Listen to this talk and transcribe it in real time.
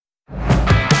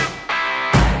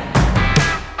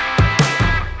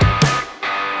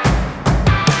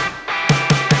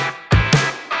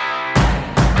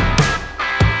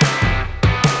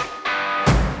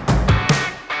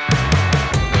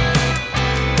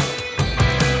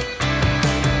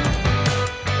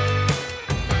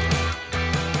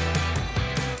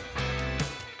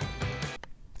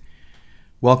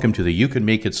Welcome to the You Can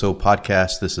Make It So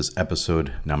podcast. This is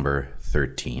episode number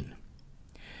 13.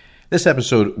 This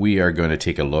episode, we are going to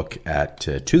take a look at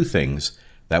two things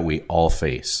that we all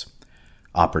face: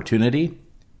 opportunity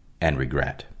and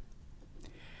regret.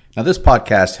 Now, this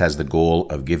podcast has the goal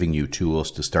of giving you tools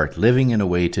to start living in a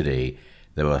way today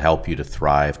that will help you to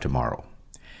thrive tomorrow.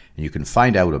 And you can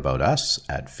find out about us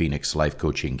at Phoenix Life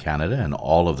Coaching Canada and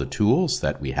all of the tools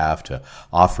that we have to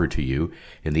offer to you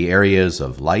in the areas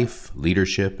of life,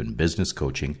 leadership, and business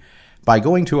coaching by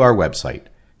going to our website,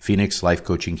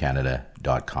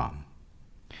 phoenixlifecoachingcanada.com.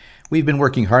 We've been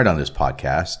working hard on this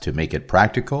podcast to make it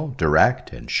practical,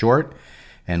 direct, and short,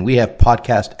 and we have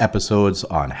podcast episodes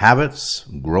on habits,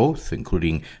 growth,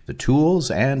 including the tools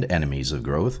and enemies of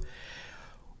growth.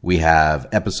 We have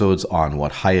episodes on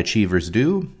what high achievers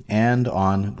do and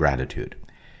on gratitude.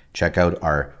 Check out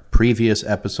our previous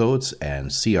episodes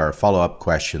and see our follow-up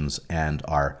questions and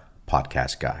our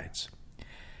podcast guides.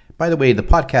 By the way, the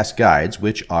podcast guides,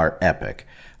 which are epic,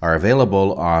 are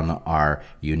available on our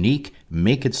unique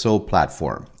Make It So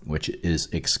platform, which is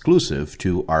exclusive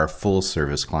to our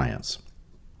full-service clients.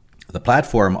 The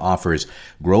platform offers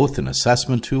growth and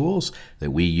assessment tools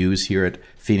that we use here at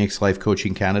Phoenix Life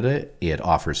Coaching Canada. It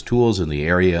offers tools in the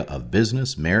area of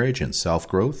business, marriage, and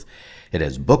self-growth. It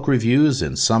has book reviews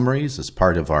and summaries as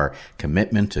part of our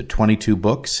commitment to 22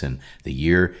 books in the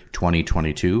year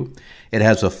 2022. It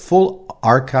has a full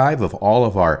archive of all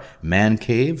of our Man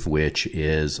Cave, which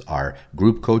is our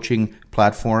group coaching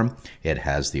platform. It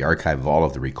has the archive of all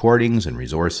of the recordings and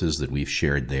resources that we've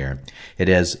shared there. It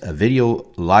has a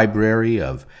video library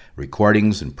of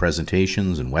recordings and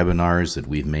presentations and webinars that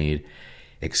we've made,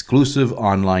 exclusive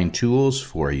online tools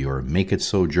for your Make It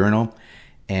So journal,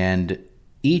 and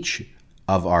each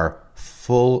of our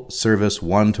full service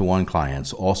one-to-one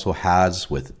clients also has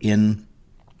within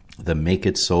the Make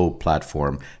It So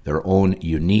platform their own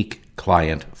unique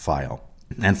client file.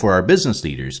 And for our business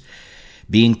leaders,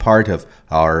 being part of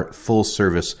our full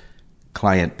service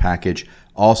client package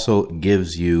also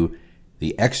gives you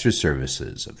the extra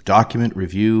services of document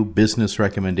review, business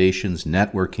recommendations,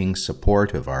 networking,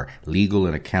 support of our legal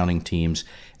and accounting teams,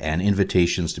 and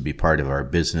invitations to be part of our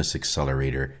Business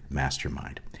Accelerator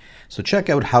Mastermind. So check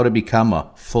out how to become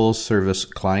a full service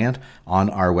client on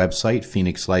our website,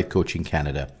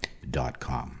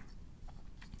 phoenixlifecoachingcanada.com.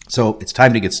 So it's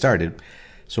time to get started.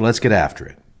 So let's get after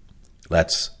it.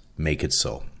 Let's make it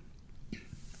so.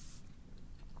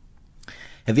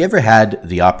 Have you ever had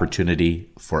the opportunity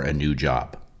for a new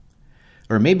job?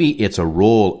 Or maybe it's a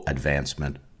role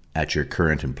advancement at your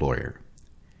current employer.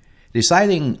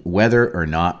 Deciding whether or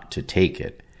not to take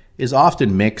it is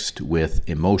often mixed with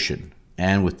emotion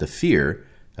and with the fear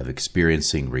of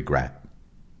experiencing regret.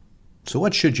 So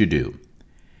what should you do?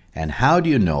 And how do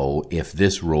you know if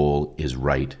this role is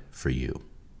right for you?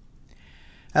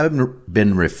 I've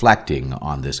been reflecting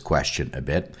on this question a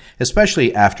bit,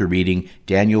 especially after reading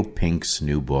Daniel Pink's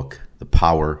new book, The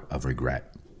Power of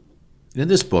Regret. In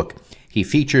this book, he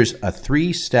features a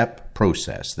 3-step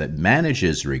process that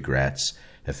manages regrets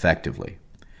effectively.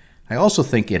 I also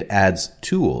think it adds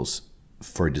tools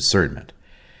for discernment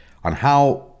on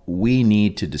how we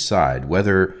need to decide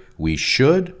whether we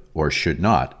should or should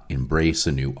not embrace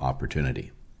a new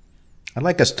opportunity. I'd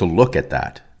like us to look at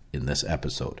that in this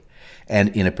episode, and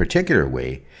in a particular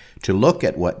way, to look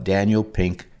at what Daniel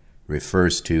Pink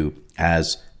refers to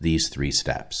as these 3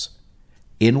 steps: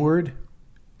 inward,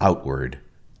 outward,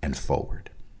 and forward.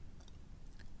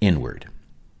 Inward.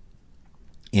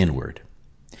 Inward.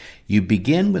 You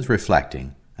begin with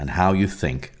reflecting on how you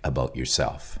think about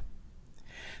yourself.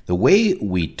 The way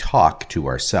we talk to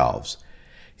ourselves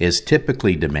is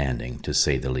typically demanding, to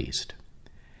say the least.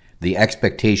 The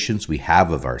expectations we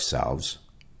have of ourselves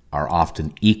are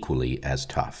often equally as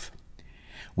tough.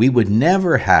 We would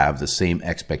never have the same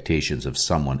expectations of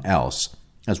someone else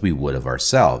as we would of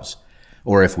ourselves,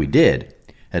 or if we did,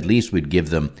 at least we'd give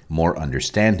them more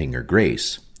understanding or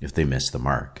grace if they missed the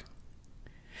mark.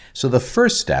 So the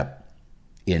first step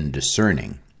in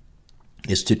discerning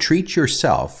is to treat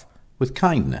yourself with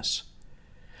kindness.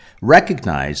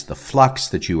 Recognize the flux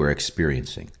that you are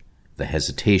experiencing, the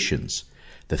hesitations,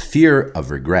 the fear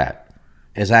of regret,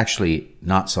 is actually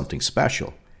not something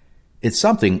special. It's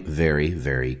something very,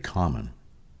 very common.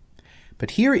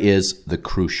 But here is the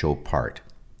crucial part,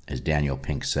 as Daniel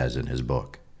Pink says in his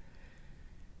book.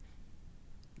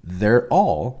 They're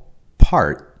all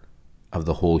part of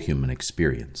the whole human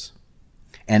experience.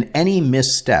 And any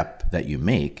misstep that you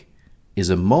make is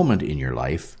a moment in your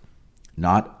life,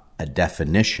 not a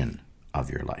definition of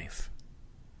your life.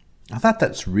 I thought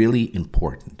that's really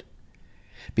important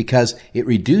because it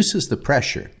reduces the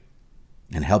pressure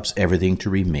and helps everything to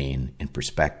remain in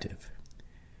perspective.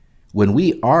 When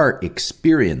we are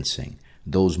experiencing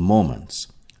those moments,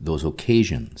 those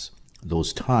occasions,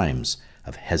 those times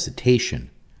of hesitation,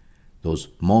 those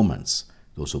moments,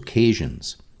 those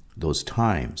occasions, those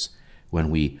times when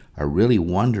we are really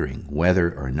wondering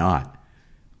whether or not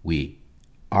we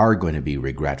are going to be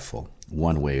regretful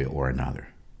one way or another,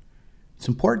 it's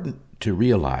important to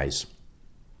realize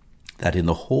that in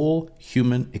the whole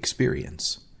human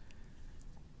experience,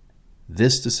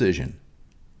 this decision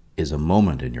is a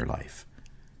moment in your life,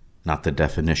 not the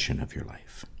definition of your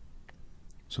life.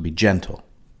 So be gentle,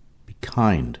 be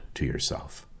kind to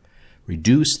yourself,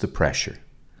 reduce the pressure,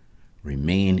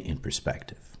 remain in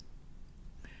perspective.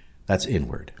 That's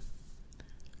inward.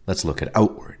 Let's look at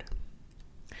outward.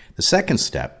 The second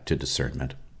step to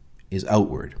discernment is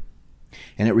outward,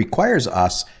 and it requires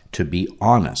us to be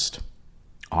honest.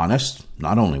 Honest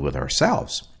not only with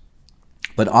ourselves,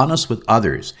 but honest with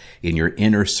others in your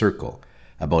inner circle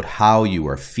about how you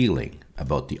are feeling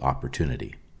about the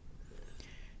opportunity.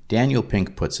 Daniel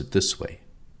Pink puts it this way: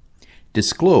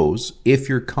 disclose if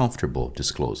you're comfortable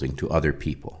disclosing to other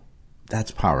people.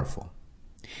 That's powerful.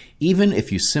 Even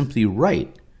if you simply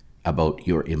write about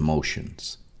your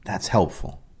emotions, that's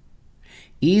helpful.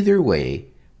 Either way,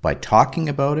 by talking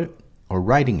about it or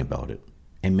writing about it,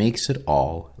 it makes it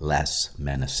all less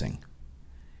menacing.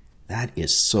 That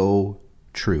is so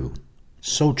true.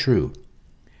 So true.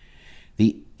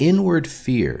 The inward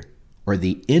fear or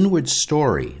the inward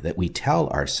story that we tell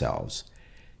ourselves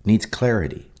needs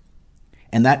clarity.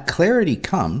 And that clarity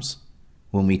comes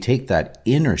when we take that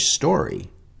inner story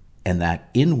and that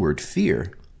inward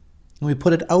fear and we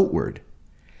put it outward.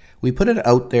 We put it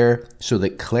out there so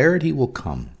that clarity will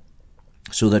come,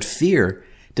 so that fear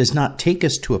does not take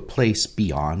us to a place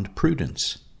beyond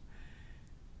prudence.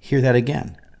 Hear that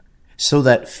again. So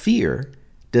that fear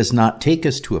does not take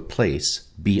us to a place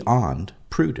beyond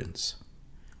prudence.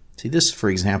 See, this, for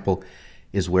example,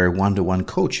 is where one-to-one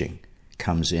coaching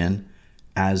comes in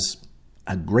as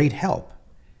a great help,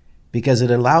 because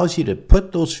it allows you to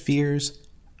put those fears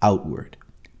outward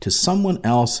to someone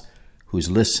else who's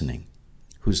listening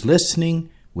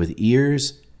with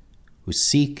ears who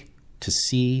seek to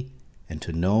see and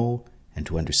to know and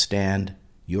to understand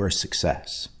your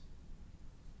success.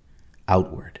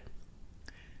 Outward.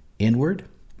 Inward,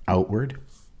 outward,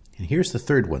 and here's the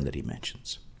third one that he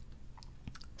mentions.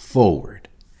 Forward.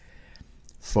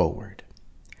 Forward.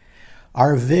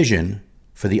 Our vision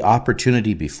for the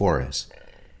opportunity before us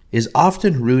is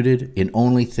often rooted in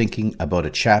only thinking about a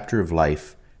chapter of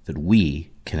life that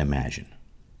we can imagine.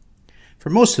 For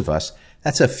most of us,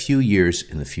 that's a few years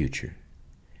in the future.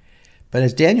 But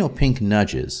as Daniel Pink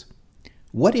nudges,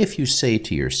 what if you say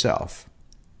to yourself,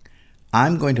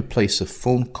 I'm going to place a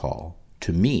phone call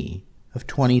to me of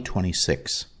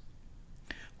 2026.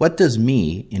 What does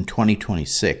me in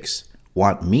 2026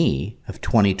 want me of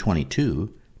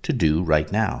 2022 to do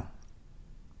right now?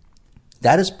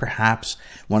 That is perhaps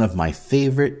one of my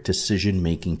favorite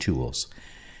decision-making tools,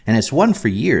 and it's one for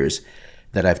years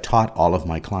that I've taught all of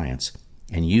my clients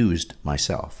and used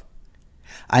myself.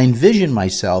 I envision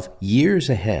myself years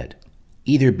ahead,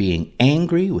 either being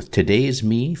angry with today's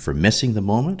me for missing the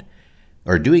moment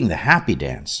or doing the happy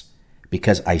dance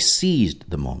because I seized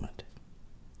the moment.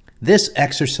 This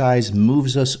exercise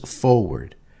moves us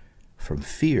forward from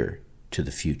fear to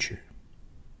the future.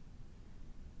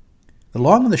 The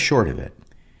long and the short of it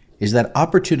is that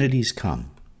opportunities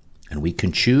come, and we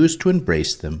can choose to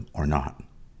embrace them or not.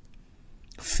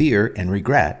 Fear and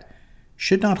regret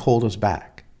should not hold us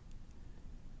back.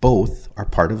 Both are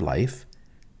part of life,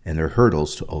 and they're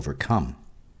hurdles to overcome.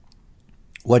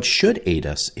 What should aid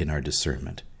us in our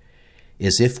discernment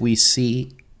is if we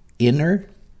see inner,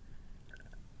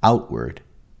 outward,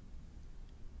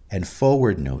 and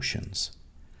forward notions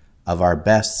of our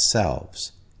best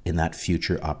selves in that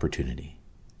future opportunity.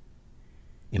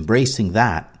 Embracing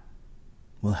that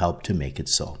will help to make it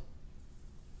so.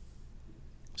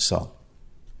 So,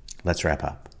 let's wrap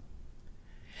up.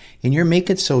 In your Make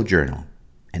It So journal,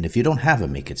 and if you don't have a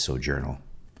Make It So journal,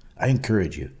 I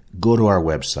encourage you, go to our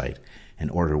website and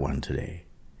order one today.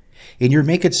 In your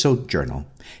Make It So journal,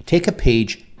 take a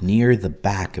page near the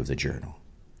back of the journal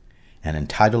and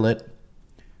entitle it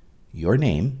your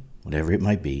name, whatever it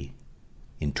might be,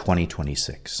 in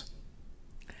 2026.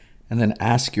 And then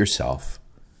ask yourself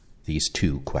these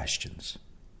two questions.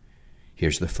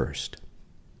 Here's the first.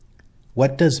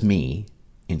 What does me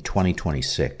in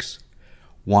 2026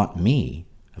 want me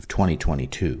of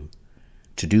 2022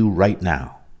 to do right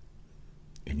now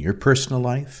in your personal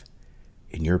life,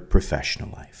 in your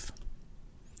professional life?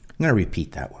 I'm going to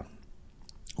repeat that one.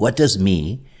 What does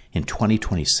me in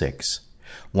 2026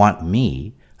 want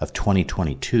me of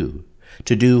 2022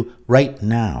 to do right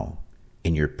now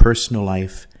in your personal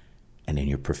life and in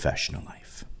your professional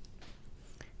life?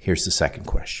 Here's the second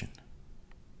question.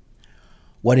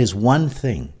 What is one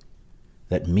thing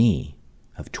that me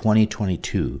of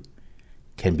 2022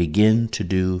 can begin to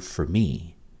do for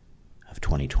me of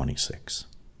 2026?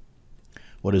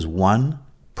 What is one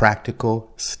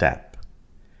practical step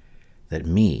that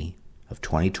me of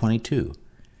 2022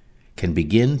 can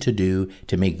begin to do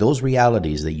to make those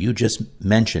realities that you just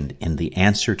mentioned in the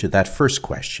answer to that first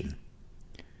question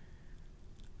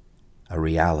a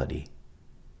reality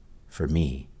for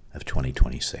me of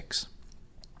 2026?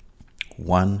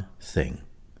 One thing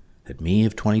that me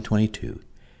of 2022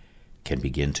 can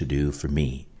begin to do for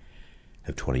me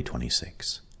of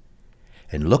 2026.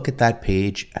 And look at that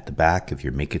page at the back of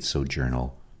your Make It So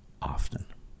journal often.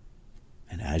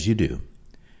 And as you do,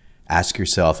 ask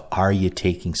yourself, are you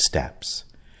taking steps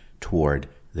toward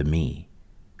the me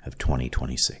of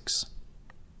 2026?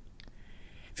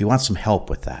 If you want some help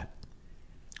with that,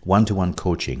 one-to-one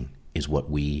coaching is what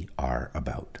we are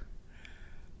about.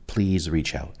 Please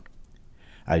reach out.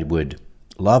 I would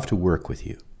love to work with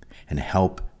you and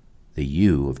help the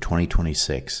you of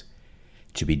 2026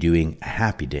 to be doing a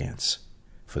happy dance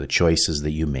for the choices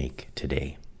that you make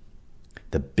today.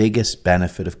 The biggest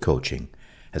benefit of coaching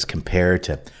as compared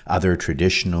to other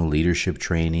traditional leadership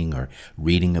training or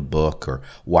reading a book or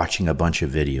watching a bunch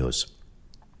of videos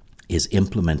is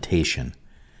implementation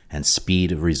and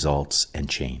speed of results and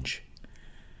change.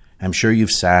 I'm sure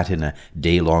you've sat in a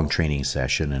day-long training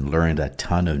session and learned a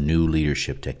ton of new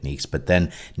leadership techniques, but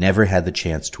then never had the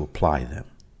chance to apply them.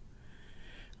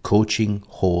 Coaching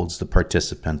holds the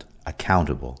participant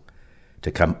accountable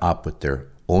to come up with their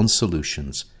own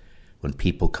solutions. When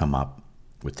people come up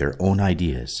with their own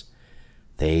ideas,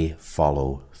 they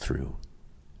follow through.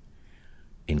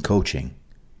 In coaching,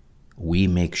 we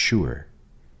make sure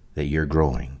that you're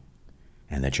growing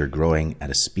and that you're growing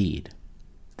at a speed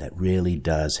that really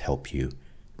does help you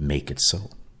make it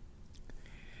so.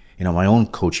 You know, my own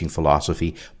coaching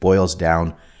philosophy boils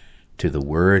down to the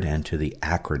word and to the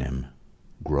acronym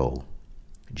GROW,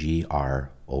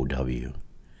 G-R-O-W.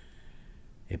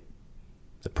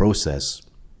 The process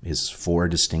is 4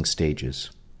 distinct stages.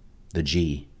 The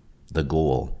G, the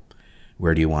goal.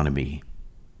 Where do you want to be?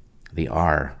 The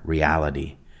R,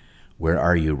 reality. Where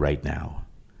are you right now?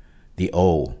 The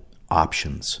O,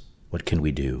 options. What can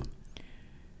we do?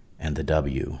 And the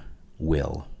W,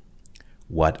 will.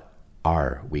 What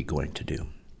are we going to do?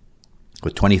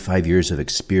 With 25 years of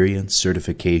experience,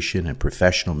 certification, and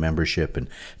professional membership in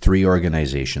 3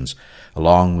 organizations,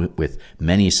 along with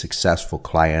many successful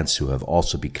clients who have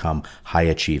also become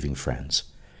high-achieving friends,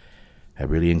 I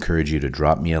really encourage you to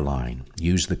drop me a line.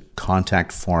 Use the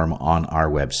contact form on our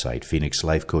website,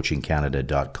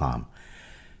 phoenixlifecoachingcanada.com,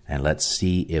 and let's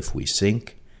see if we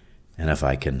sync and if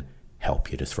I can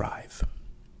help you to thrive.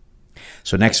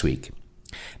 So next week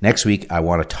I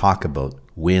want to talk about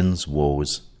wins,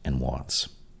 woes, and wants.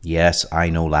 Yes, I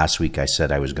know last week I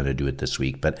said I was going to do it this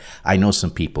week, but I know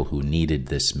some people who needed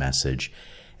this message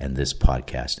and this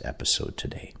podcast episode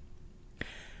today.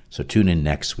 So tune in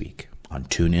next week on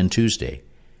Tune In Tuesday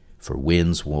for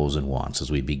wins, woes, and wants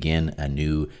as we begin a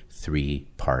new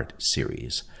 3-part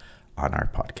series on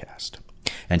our podcast.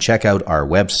 And check out our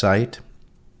website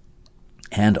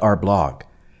and our blog.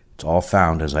 It's all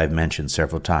found, as I've mentioned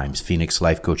several times,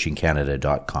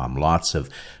 phoenixlifecoachingcanada.com. Lots of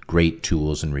great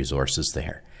tools and resources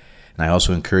there. And I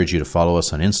also encourage you to follow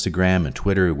us on Instagram and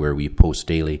Twitter, where we post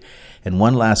daily. And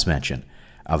one last mention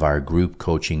of our group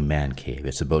coaching Man Cave.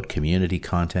 It's about community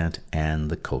content and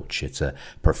the coach. It's a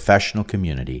professional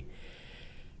community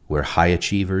where high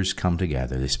achievers come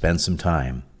together. They spend some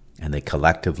time and they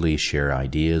collectively share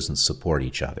ideas and support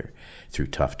each other through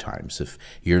tough times. If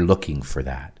you're looking for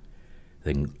that,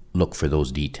 then look for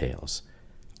those details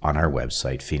on our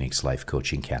website,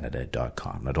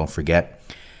 phoenixlifecoachingcanada.com. Now, don't forget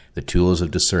the tools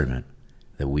of discernment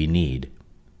that we need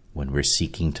when we're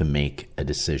seeking to make a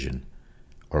decision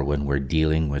or when we're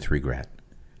dealing with regret.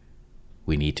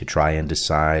 We need to try and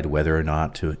decide whether or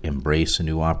not to embrace a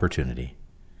new opportunity.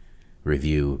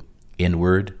 Review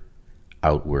inward,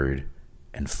 outward,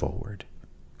 and forward.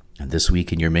 And this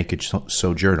week in your Make It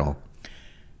So journal,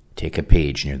 take a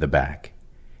page near the back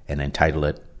and entitle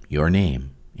it Your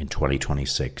Name in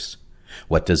 2026.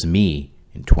 What does me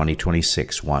in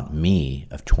 2026 want me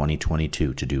of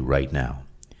 2022 to do right now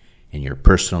in your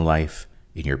personal life,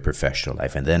 in your professional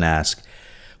life? And then ask,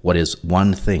 what is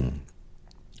one thing,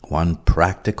 one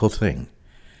practical thing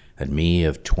that me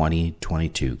of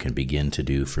 2022 can begin to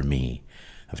do for me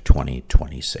of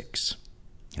 2026?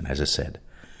 And as I said,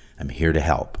 I'm here to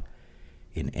help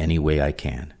in any way I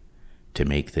can to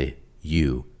make the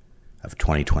you of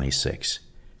 2026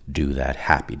 do that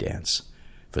happy dance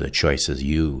for the choices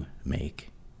you make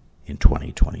in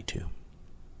 2022.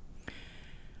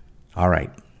 All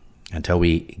right, until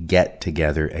we get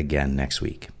together again next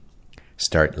week,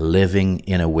 start living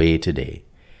in a way today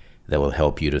that will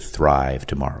help you to thrive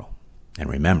tomorrow.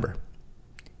 And remember,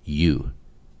 you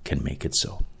can make it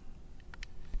so.